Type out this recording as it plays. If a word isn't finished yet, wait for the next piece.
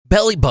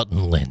Belly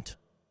button lint.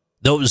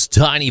 Those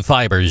tiny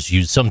fibers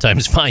you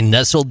sometimes find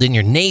nestled in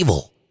your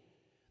navel.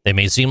 They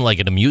may seem like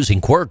an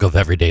amusing quirk of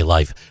everyday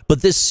life,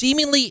 but this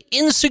seemingly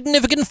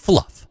insignificant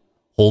fluff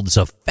holds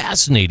a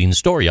fascinating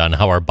story on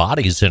how our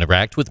bodies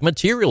interact with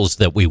materials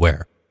that we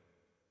wear.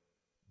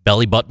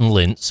 Belly button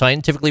lint,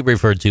 scientifically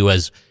referred to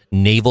as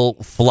navel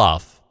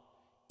fluff,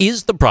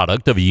 is the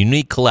product of a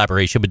unique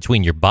collaboration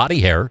between your body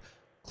hair,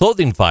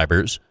 clothing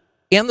fibers,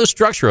 and the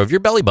structure of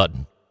your belly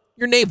button,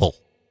 your navel.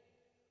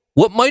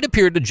 What might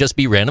appear to just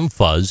be random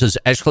fuzz is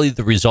actually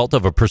the result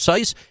of a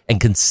precise and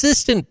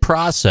consistent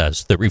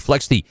process that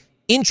reflects the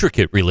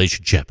intricate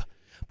relationship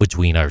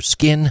between our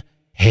skin,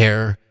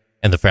 hair,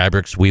 and the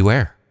fabrics we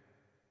wear.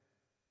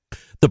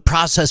 The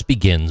process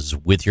begins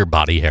with your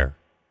body hair,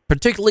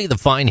 particularly the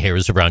fine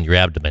hairs around your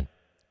abdomen.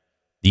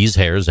 These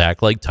hairs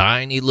act like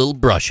tiny little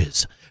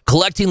brushes,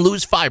 collecting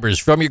loose fibers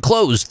from your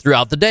clothes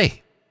throughout the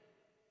day.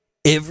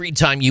 Every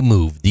time you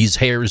move, these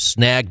hairs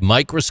snag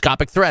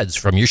microscopic threads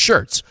from your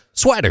shirts,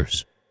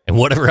 sweaters, and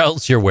whatever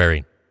else you're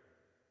wearing.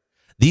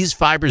 These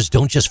fibers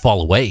don't just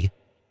fall away.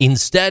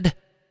 Instead,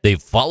 they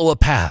follow a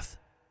path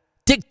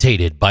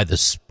dictated by the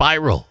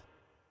spiral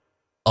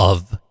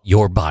of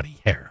your body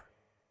hair,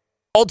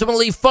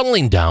 ultimately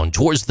funneling down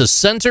towards the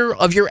center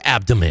of your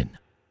abdomen,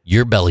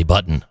 your belly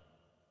button.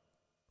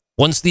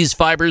 Once these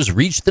fibers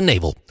reach the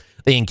navel,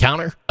 they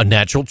encounter a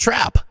natural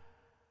trap.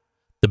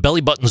 The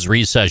belly button's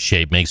recessed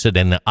shape makes it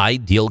an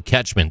ideal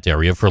catchment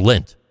area for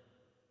lint,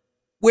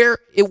 where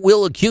it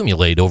will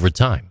accumulate over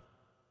time,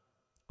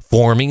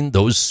 forming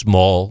those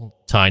small,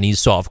 tiny,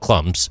 soft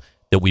clumps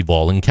that we've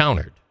all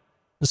encountered.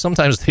 And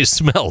sometimes they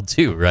smell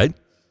too, right?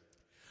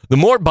 The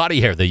more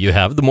body hair that you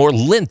have, the more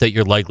lint that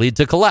you're likely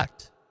to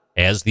collect,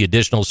 as the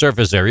additional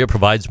surface area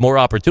provides more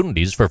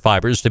opportunities for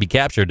fibers to be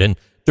captured and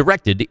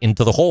directed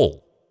into the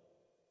hole.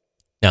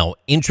 Now,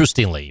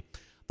 interestingly,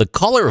 the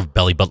color of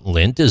belly button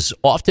lint is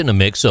often a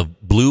mix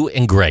of blue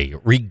and gray,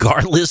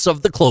 regardless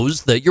of the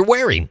clothes that you're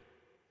wearing.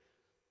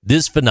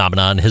 This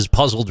phenomenon has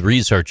puzzled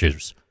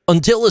researchers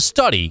until a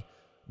study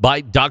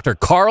by Dr.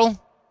 Karl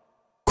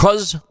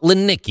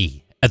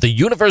Kruslenicki at the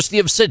University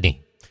of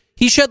Sydney.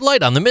 He shed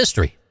light on the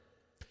mystery.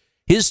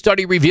 His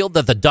study revealed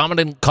that the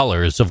dominant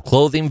colors of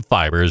clothing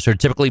fibers are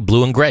typically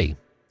blue and gray,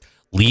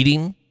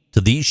 leading to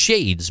these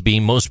shades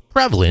being most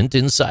prevalent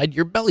inside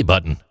your belly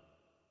button.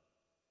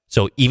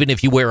 So even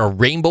if you wear a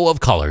rainbow of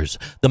colors,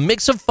 the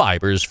mix of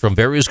fibers from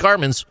various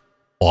garments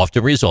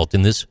often result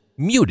in this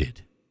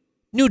muted,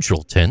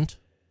 neutral tint.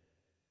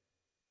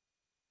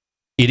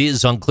 It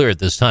is unclear at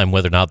this time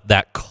whether or not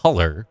that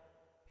color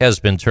has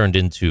been turned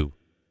into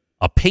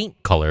a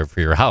paint color for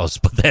your house,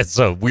 but that's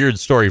a weird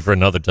story for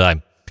another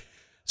time.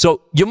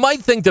 So you might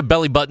think that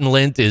belly button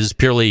lint is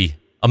purely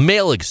a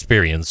male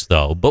experience,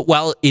 though, but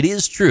while it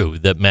is true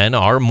that men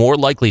are more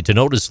likely to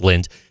notice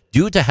lint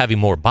due to having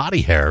more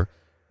body hair,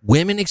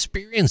 women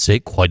experience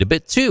it quite a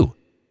bit too.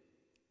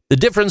 The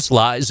difference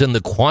lies in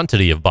the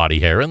quantity of body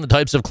hair and the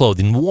types of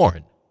clothing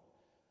worn.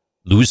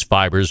 Loose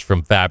fibers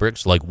from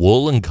fabrics like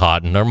wool and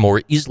cotton are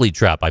more easily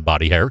trapped by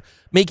body hair,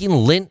 making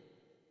lint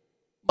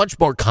much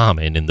more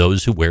common in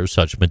those who wear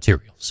such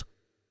materials.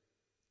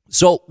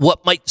 So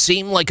what might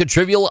seem like a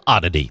trivial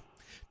oddity,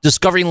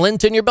 discovering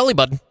lint in your belly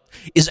button,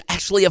 is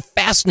actually a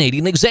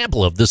fascinating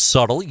example of the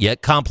subtle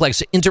yet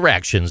complex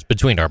interactions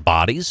between our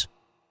bodies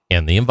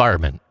and the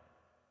environment.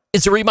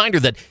 It's a reminder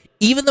that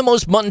even the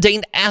most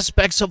mundane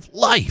aspects of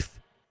life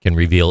can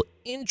reveal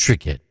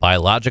intricate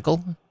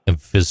biological and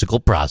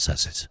physical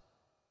processes.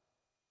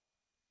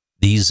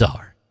 These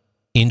are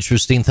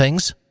Interesting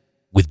Things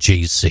with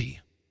JC.